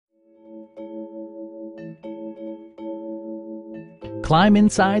Climb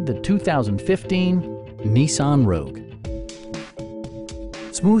inside the 2015 Nissan Rogue.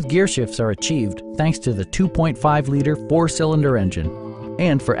 Smooth gear shifts are achieved thanks to the 2.5-liter four-cylinder engine.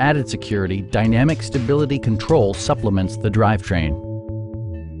 And for added security, dynamic stability control supplements the drivetrain.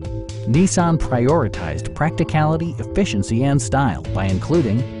 Nissan prioritized practicality, efficiency, and style by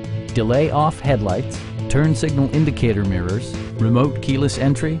including delay-off headlights, turn signal indicator mirrors, remote keyless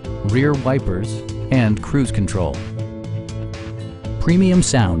entry, rear wipers, and cruise control. Premium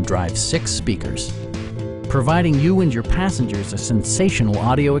sound drives 6 speakers, providing you and your passengers a sensational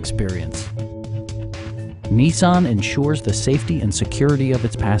audio experience. Nissan ensures the safety and security of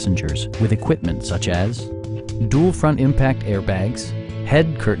its passengers with equipment such as dual front impact airbags,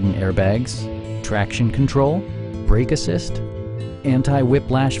 head curtain airbags, traction control, brake assist,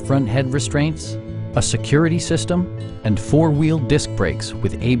 anti-whiplash front head restraints, a security system, and 4-wheel disc brakes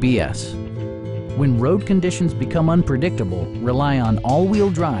with ABS. When road conditions become unpredictable, rely on all-wheel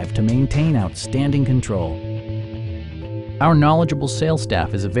drive to maintain outstanding control. Our knowledgeable sales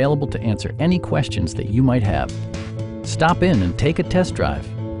staff is available to answer any questions that you might have. Stop in and take a test drive.